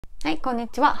はい、こんに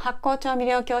ちは。発酵調味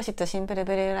料教室シンプル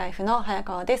ブルーライフの早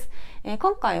川です。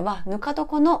今回はぬか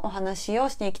床のお話を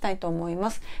していきたいと思い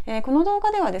ます。この動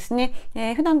画ではですね、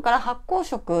普段から発酵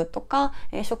食とか、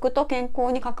食と健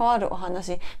康に関わるお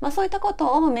話、そういったこと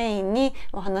をメインに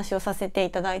お話をさせてい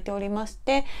ただいておりまし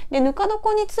て、でぬか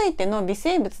床についての微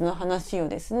生物の話を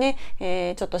ですね、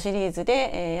ちょっとシリーズ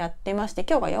で、やってまして、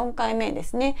今日が4回目で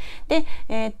すね。で、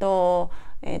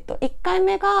1回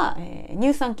目が、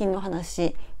乳酸菌の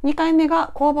話、2回目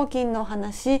が酵母菌の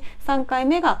話、3回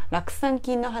目が酪酸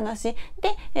菌の話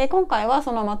で、今回は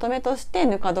そのまとめとして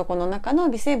ぬか床の中の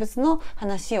微生物の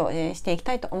話を、していき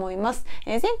たいと思います。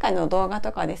前回の動画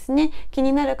とかですね、気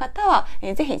になる方は、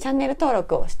ぜひチャンネル登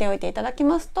録をしておいていただき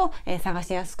ますと、探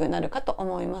しやすくなるかと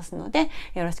思いますので、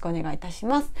よろしくお願いいたし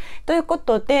ます。というこ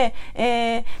とで、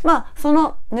そ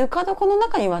のぬか床の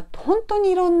中には本当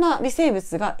にいろんな微生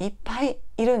物がいっぱい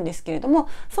いるんですけれども、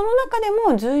その中で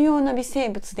も重要な微生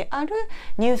物である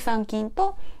乳酸菌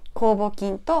と酵母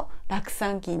菌と酪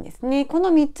酸菌ですね。こ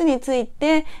の3つについ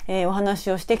て、お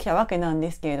話をしてきたわけなんで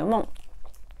すけれども、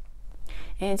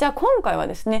じゃあ今回は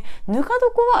ですね、ぬか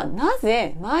床はな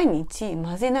ぜ毎日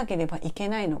混ぜなければいけ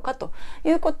ないのかと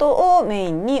いうことをメ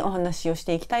インにお話をし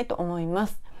ていきたいと思いま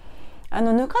す。ぬ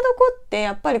か床って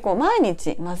やっぱり毎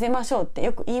日混ぜましょうって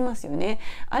よく言いますよね。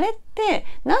あれって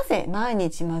なぜ毎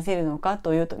日混ぜるのか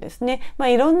というとですね、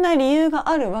いろんな理由が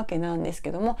あるわけなんです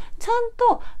けども、ちゃん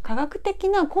と科学的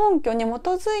な根拠に基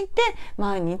づいて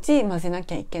毎日混ぜな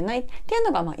きゃいけないっていう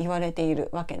のが言われている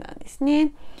わけなんです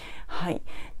ね。はい。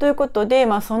ということで、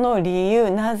その理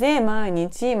由、なぜ毎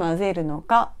日混ぜるの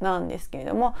かなんですけれ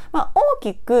ども、大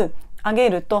きく挙げ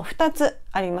ると2つ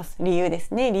あります。理由で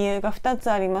すね。理由が2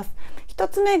つあります。1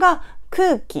つ目が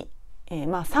空気、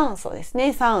酸素です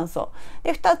ね。酸素。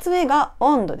で、2つ目が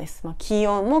温度です。気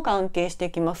温も関係して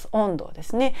きます。温度で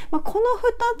すね。この2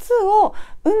つを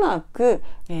うまく、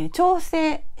調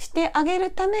整してあげる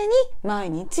ために毎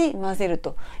日混ぜる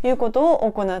ということ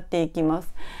を行っていきま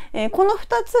す。この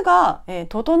2つが、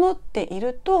整ってい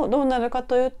るとどうなるか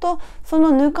というと、そ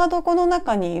のぬか床の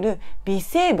中にいる微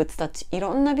生物たち、い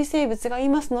ろんな微生物がい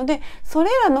ますので、それ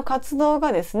らの活動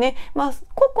がですね、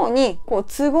個々に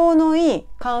都合のいい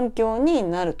環境に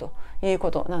なるという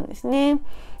ことなんですね。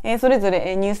それぞ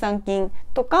れ乳酸菌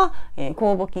とか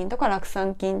酵母菌とか酪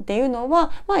酸菌っていうの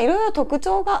はいろいろ特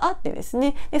徴があってです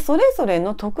ね、それぞれ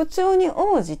の特徴に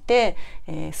応じて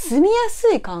住みや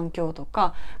すい環境と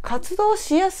か活動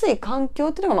しやすい環境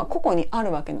っていうのが個々にあ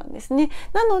るわけなんですね。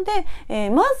なので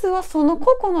まずはその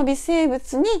個々の微生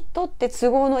物にとって都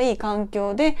合のいい環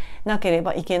境でなけれ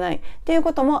ばいけないっていう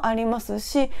こともあります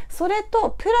し、それ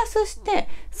とプラスして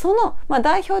その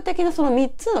代表的なその3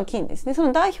つの菌ですね、そ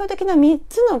の代表的な3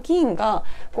つの菌が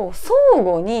相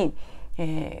互に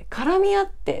絡み合っ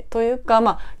てというか、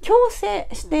共生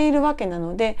しているわけな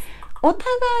ので、お互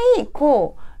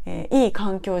いいい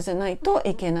環境じゃないと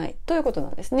いけないということな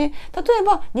んですね。例え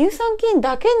ば乳酸菌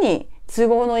だけに都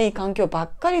合のいい環境ば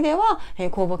っかりでは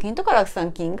酵母菌とか酪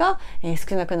酸菌が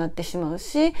少なくなってしまう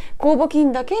し、酵母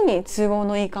菌だけに都合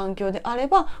のいい環境であれ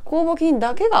ば酵母菌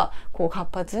だけが活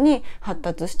発に発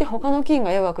達して他の菌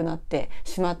が弱くなって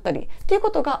しまったりっていう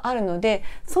ことがあるので、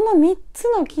その3つ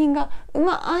の菌がう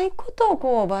まいこと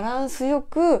をバランスよ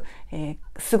く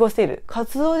過ごせる、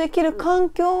活動できる環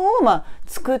境を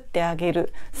作ってあげ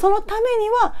る。そのために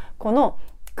はこの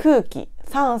空気、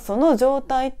酸素の状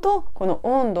態とこの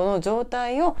温度の状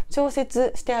態を調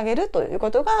節してあげるというこ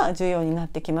とが重要になっ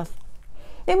てきます。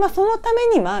で、そのため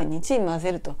に毎日混ぜ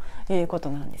るということ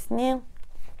なんですね。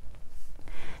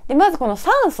で、まずこの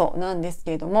酸素なんです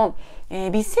けれども、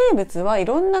微生物はい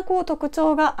ろんな特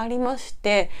徴がありまし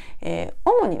て、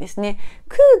主にですね、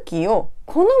空気を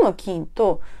好む菌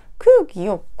と空気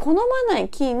を好まない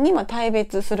菌に大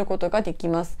別することができ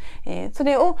ます。そ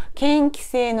れを嫌気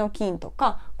性の菌と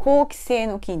か好気性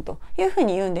の菌というふう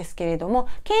に言うんですけれども、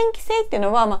嫌気性っていう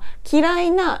のは嫌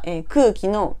いな空気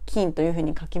の菌というふう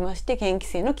に書きまして、嫌気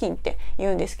性の菌って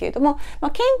言うんですけれども、嫌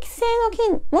気性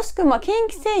の菌もしくは嫌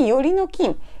気性よりの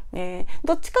菌、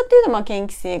どっちかというと嫌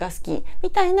気性が好きみ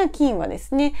たいな菌はで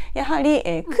すね、やはり、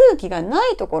空気がな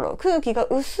いところ、空気が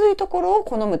薄いところを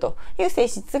好むという性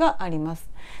質がありま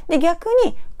す。で、逆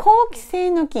に好気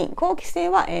性の菌、好気性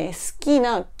は、好き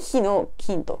な木の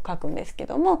菌と書くんですけ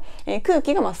ども、空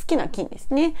気が好きな菌で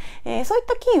すね。そういっ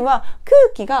た菌は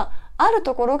空気がある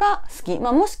ところが好き、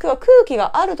もしくは空気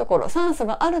があるところ、酸素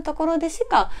があるところでし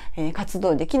か、活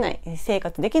動できない、生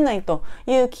活できないと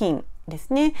いう菌で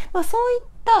すね。そういっ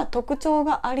た特徴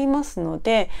がありますの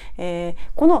で、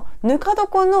このぬか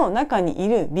床の中にい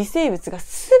る微生物が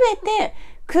すべて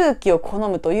空気を好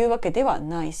むというわけでは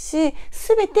ないし、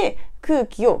全て空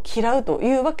気を嫌うと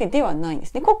いうわけではないんで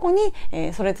すね。個々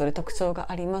に、それぞれ特徴が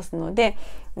ありますので、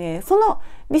その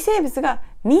微生物が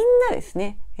みんなです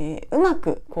ね、うま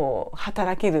くこう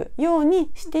働けるよう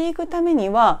にしていくために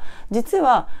は、実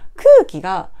は空気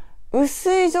が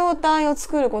薄い状態を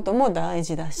作ることも大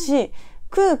事だし、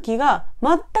空気が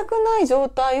全くない状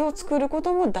態を作るこ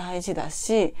とも大事だ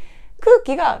し、空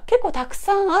気が結構たく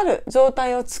さんある状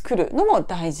態を作るのも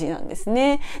大事なんです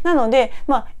ね。なので、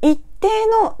一定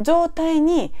の状態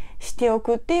にしてお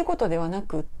くっていうことではな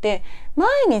くって、毎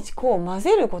日こう混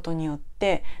ぜることによっ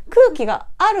て空気が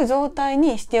ある状態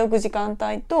にしておく時間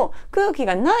帯と空気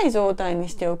がない状態に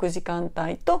しておく時間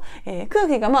帯と、空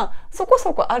気がそこ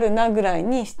そこあるなぐらい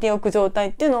にしておく状態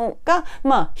っていうのが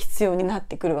必要になっ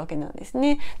てくるわけなんです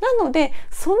ね。なので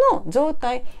その状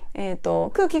態、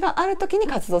空気がある時に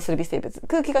活動する微生物、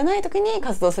空気がない時に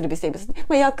活動する微生物、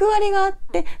役割があっ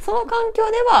て、その環境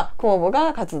では酵母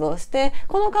が活動して、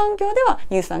この環境では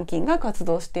乳酸菌が活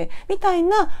動してみたい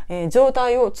な、状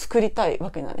態を作りたい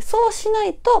わけなんです。そうしな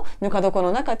いとぬか床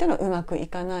の中っていうのはうまくい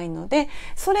かないので、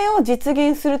それを実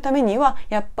現するためには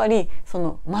やっぱりそ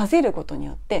の混ぜることに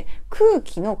よって空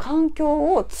気の環境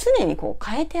を常にこう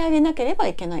変えてあげなければ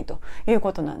いけないという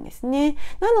ことなんですね。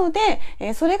なの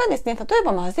で、それがですね、例え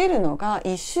ば混ぜるのが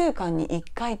1週間に1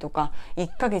回とか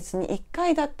1ヶ月に1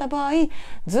回だった場合、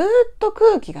ずっと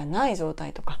空気がない状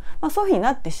態とか、そういうふうに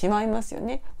なってしまいますよ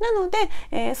ね。なの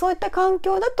で、そういった環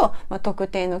境だと、特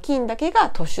定の菌だけ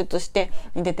が突出して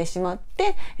出てしまっ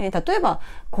て、例えば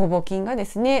酵母菌がで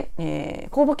すね、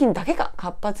酵母菌だけが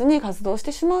活発に活動し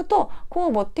てしまうと、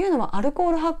酵母っていうのはアルコ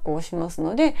ール発酵をします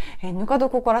ので、ぬか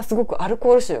床からすごくアル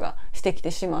コール臭がしてきて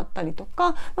しまったりと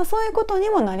か、そういうことに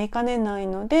もなりかねない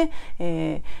ので、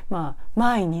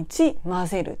毎日混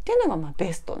ぜるっていうのが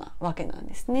ベストなわけなん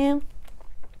ですね。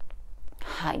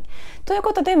はい。という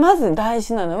ことで、まず大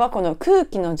事なのはこの空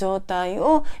気の状態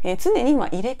を、常に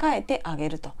入れ替えてあげ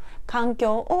ると。環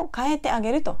境を変えてあ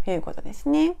げるということです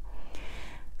ね。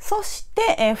そし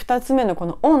て、2つ目のこ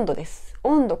の温度です。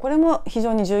温度、これも非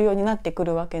常に重要になってく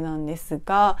るわけなんです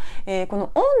が、この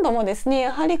温度もですね、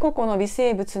やはり個々の微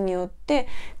生物によって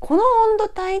この温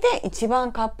度帯で一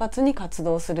番活発に活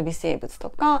動する微生物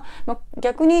とか、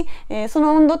逆に、そ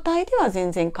の温度帯では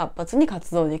全然活発に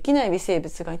活動できない微生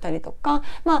物がいたりとか、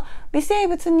微生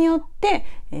物によって、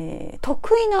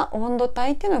得意な温度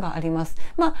帯っていうのがあります。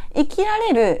生きら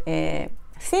れる、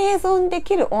生存で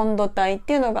きる温度帯っ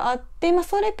ていうのがあって、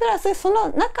それプラスその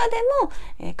中で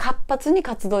も、活発に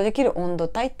活動できる温度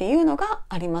帯っていうのが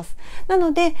あります。な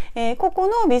ので、ここ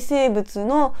の微生物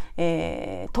の、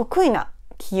得意な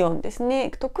気温です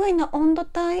ね、得意な温度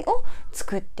帯を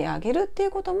作ってあげるってい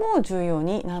うことも重要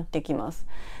になってきます。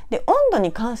で、温度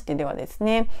に関してではです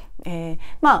ね、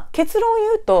結論を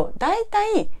言うとだいた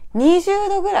い20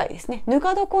度ぐらいですね。ぬ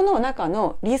か床の中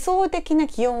の理想的な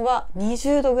気温は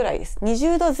20度ぐらいです。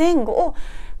20度前後を、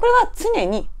これは常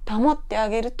に保ってあ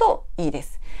げるといいで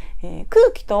す。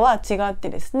空気とは違って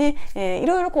ですね、い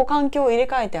ろいろ環境を入れ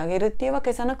替えてあげるっていうわ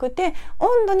けじゃなくて、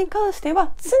温度に関して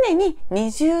は常に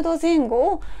20度前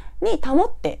後に保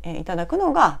っていただく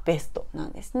のがベストな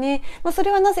んですね。そ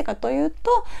れはなぜかという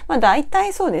と、だいた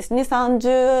いそうですね、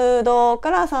30度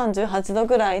から38度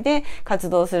ぐらいで活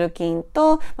動する菌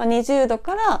と、20度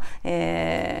から、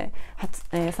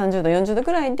30度40度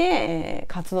ぐらいで、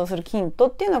活動する菌とっ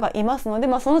ていうのがいますので、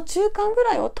その中間ぐ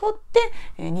らいをとっ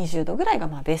て、20度ぐらいが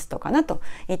ベストかなと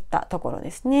いったところで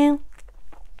すね。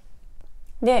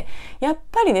で、やっ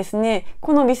ぱりですね、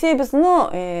この微生物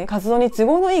の、活動に都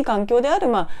合のいい環境である、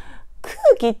空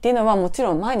気っていうのはもち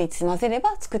ろん毎日混ぜれ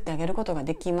ば作ってあげることが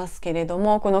できますけれど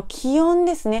も、この気温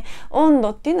ですね、温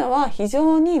度っていうのは非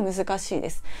常に難しい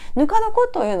です。ぬか床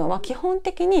というのは基本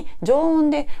的に常温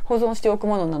で保存しておく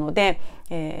ものなので、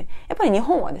やっぱり日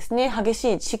本はですね、激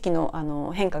しい四季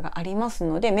の、変化があります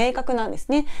ので明確なんです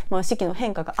ね。四季の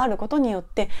変化があることによっ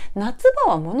て夏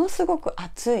場はものすごく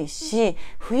暑いし、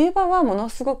冬場はもの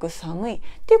すごく寒いっ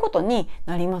ていうことに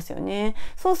なりますよね。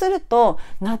そうすると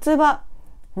夏場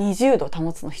20度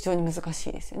保つの非常に難し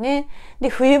いですよね。で、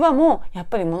冬場もやっ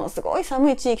ぱりものすごい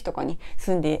寒い地域とかに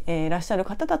住んでいらっしゃる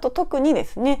方だと特にで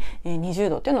すね、20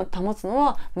度っていうのを保つの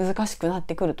は難しくなっ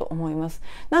てくると思います。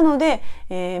なので、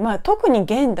特に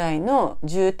現代の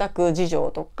住宅事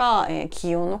情とか、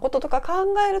気温のこととか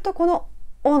考えると、この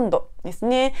温度です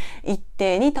ね、一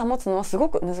定に保つのはすご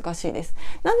く難しいです。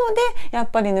なのでやっ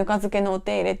ぱりぬか漬けのお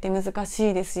手入れって難し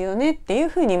いですよねっていう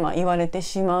ふうに言われて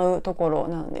しまうところ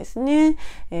なんですね。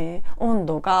温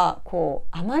度が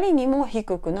あまりにも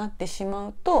低くなってしま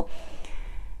うと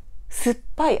酸っ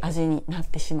ぱい味になっ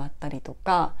てしまったりと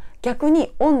か、逆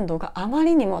に温度があま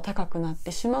りにも高くなっ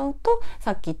てしまうと、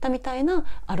さっき言ったみたいな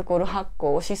アルコール発酵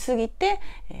をしすぎて、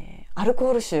アルコ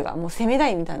ール臭がもうセメダ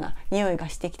イみたいな匂いが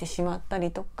してきてしまった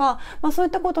りとか、そうい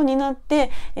ったことになっ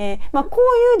て、こうい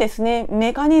うですね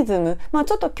メカニズム、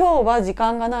ちょっと今日は時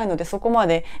間がないのでそこま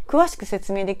で詳しく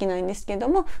説明できないんですけど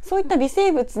も、そういった微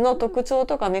生物の特徴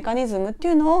とかメカニズムって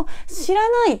いうのを知ら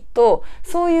ないと、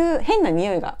そういう変な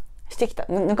匂いがしてきた、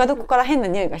ぬか床から変な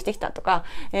匂いがしてきたとか、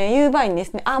いう場合にで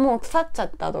すね、もう腐っちゃ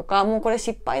ったとか、もうこれ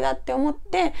失敗だって思っ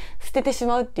て捨ててし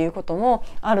まうっていうことも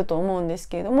あると思うんです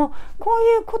けれども、こう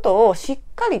いうことをしっ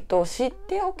かりと知っ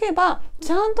ておけば、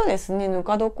ちゃんとですねぬ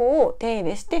か床を手入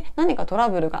れして何かトラ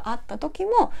ブルがあった時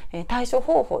も、対処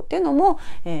方法っていうのも、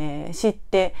知っ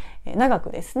て長く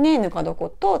ですねぬか床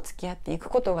と付き合っていく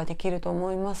ことができると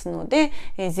思いますので、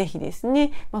ぜひです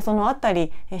ね、そのあた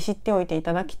り、知っておいてい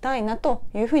ただきたいなと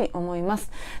いうふうに思いま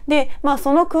す。で、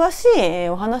その詳しい、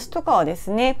お話とかはです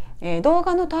ね、動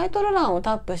画のタイトル欄を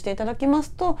タップしていただきま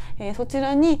すと、そち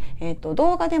らに、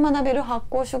動画で学べる発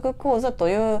酵食講座と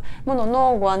いうもの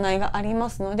のご案内がありま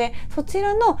すので、そち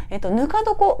らの、ぬか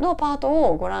床のパート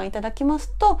をご覧いただきま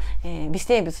すと、微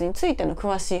生物についての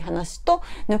詳しい話と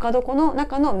ぬか床の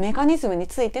中のメカニズムに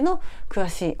ついての詳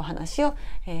しいお話を、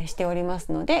しておりま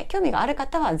すので、興味がある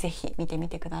方はぜひ見てみ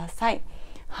てください。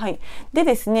はい。で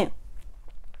ですね、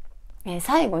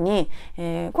最後に、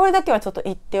これだけはちょっと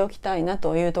言っておきたいな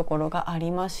というところがあ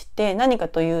りまして、何か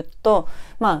というと、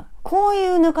こうい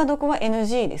うぬか床は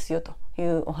NG ですよとい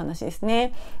うお話です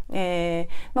ね。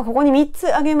ここに3つ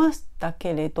挙げました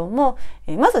けれども、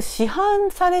まず市販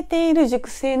されている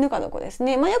熟成ぬか床です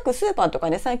ね。よくスーパーと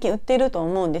かで最近売っていると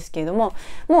思うんですけれども、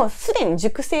もうすでに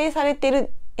熟成されてい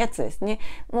るやつですね。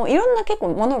もういろんな結構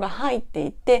ものが入って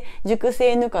いて、熟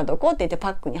成ぬか床って言ってパ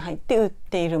ックに入って売っ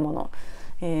ているもの。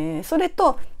それ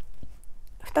と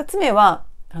2つ目は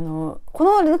こ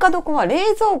のぬか床は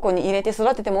冷蔵庫に入れて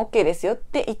育てても OK ですよっ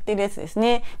て言ってるやつです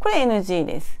ね。これ NG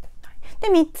です。で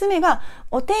3つ目が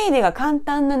お手入れが簡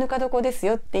単なぬか床です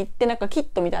よって言ってなんかキッ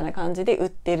トみたいな感じで売っ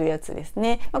てるやつです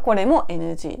ね。これも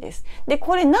NG です。で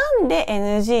これなんで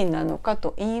NG なのか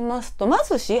と言いますと、ま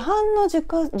ず市販の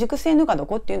熟成ぬか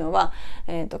床っていうのは、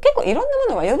結構いろんなも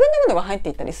のが余分なものが入って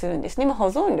いたりするんですね。保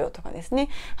存料とかですね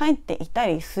入っていた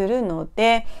りするの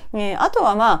で、あと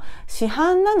は市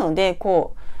販なので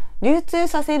流通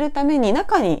させるために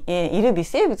中にいる微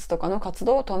生物とかの活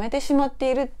動を止めてしまって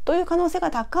いるという可能性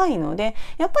が高いので、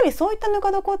やっぱりそういったぬ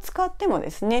か床を使ってもで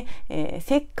すね、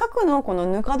せっかくのこの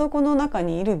ぬか床の中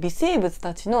にいる微生物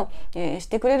たちの、し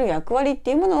てくれる役割って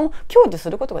いうものを享受す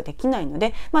ることができないの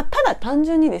で、ただ単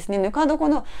純にですねぬか床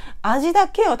の味だ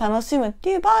けを楽しむって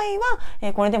いう場合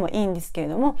は、これでもいいんですけれ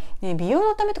ども、美容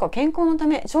のためとか健康のた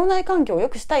め腸内環境を良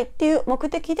くしたいっていう目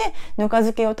的でぬか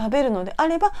漬けを食べるのであ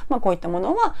れば、こういったも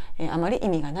のはあまり意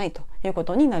味がないというこ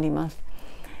とになります。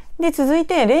で続い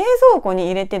て冷蔵庫に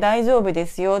入れて大丈夫で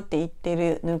すよって言って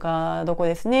るぬか床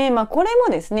ですね。これも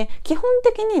ですね基本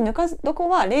的にぬか床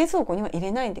は冷蔵庫には入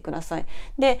れないでください。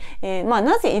で、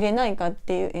なぜ入れないかっ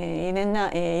ていう、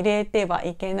入れては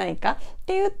いけないかっ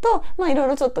ていうと、いろい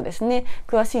ろちょっとですね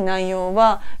詳しい内容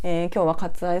は、今日は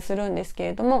割愛するんですけ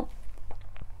れども、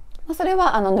それ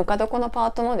はぬか床のパ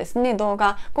ートのですね動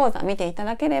画講座見ていた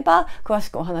だければ詳し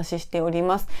くお話ししており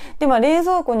ます。で、冷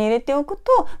蔵庫に入れておく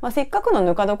と、せっかくの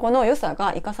ぬか床の良さ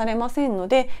が生かされませんの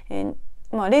で、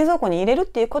冷蔵庫に入れるっ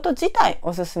ていうこと自体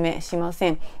おすすめしませ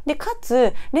ん。でか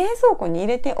つ冷蔵庫に入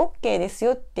れて OK です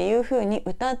よっていうふうに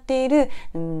歌っている、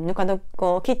ぬか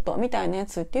床キットみたいなや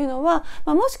つっていうのは、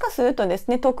もしかするとです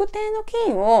ね特定の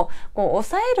菌を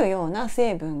抑えるような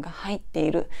成分が入って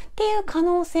いるっていう可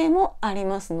能性もあり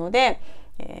ますので、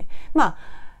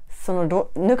その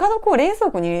ぬか床を冷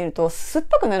蔵庫に入れると酸っ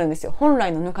ぱくなるんですよ。本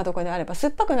来のぬか床であれば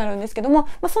酸っぱくなるんですけども、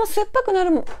その酸っぱくな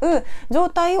る状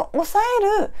態を抑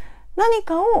える何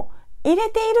かを入れ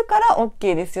ているから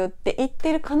OK ですよって言って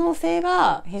いる可能性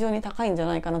が非常に高いんじゃ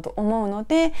ないかなと思うの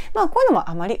で、こういうのも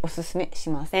あまりおすすめし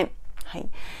ません。はい。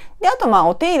で、あと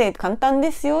お手入れ簡単で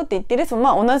すよって言ってる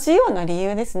同じような理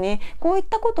由ですね。こういっ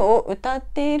たことを謳っ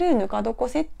ているぬか床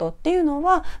セットっていうの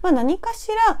は、何かし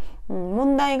ら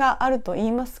問題があると言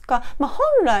いますか、本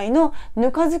来の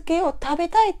ぬか漬けを食べ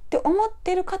たいって思っ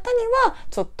ている方には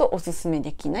ちょっとおすすめ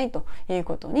できないという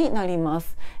ことになりま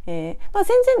す。全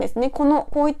然ですねこ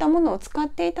ういったものを使っ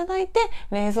ていただいて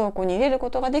冷蔵庫に入れる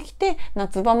ことができて、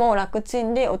夏場も楽ち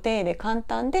んでお手入れ簡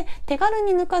単で手軽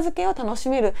にぬか漬けを楽し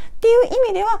めるっていう意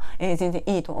味では、全然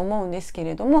いいと思うんですけ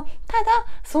れども、ただ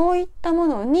そういったも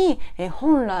のに、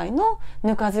本来の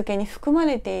ぬか漬けに含ま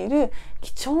れている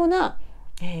貴重な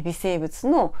微生物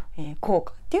の効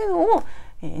果っていうのを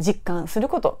実感する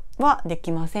ことはで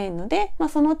きませんので、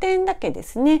その点だけで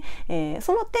すね、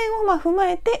その点を踏ま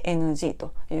えて NG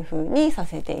というふうにさ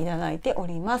せていただいてお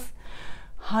ります。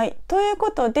はい。というこ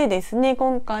とでですね、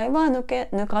今回はぬか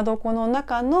床の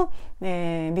中の、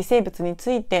微生物に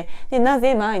ついてで、な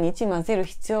ぜ毎日混ぜる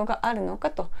必要があるのか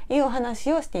というお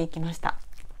話をしていきました。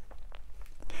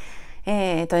と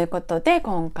いうことで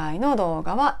今回の動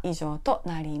画は以上と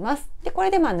なります。でこ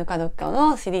れでぬか床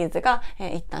のシリーズが、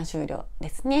一旦終了で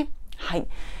すね。はい。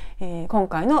今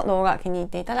回の動画気に入っ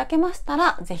ていただけました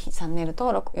ら、ぜひチャンネル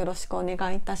登録よろしくお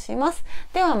願いいたします。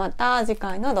ではまた次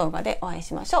回の動画でお会い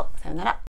しましょう。さよなら。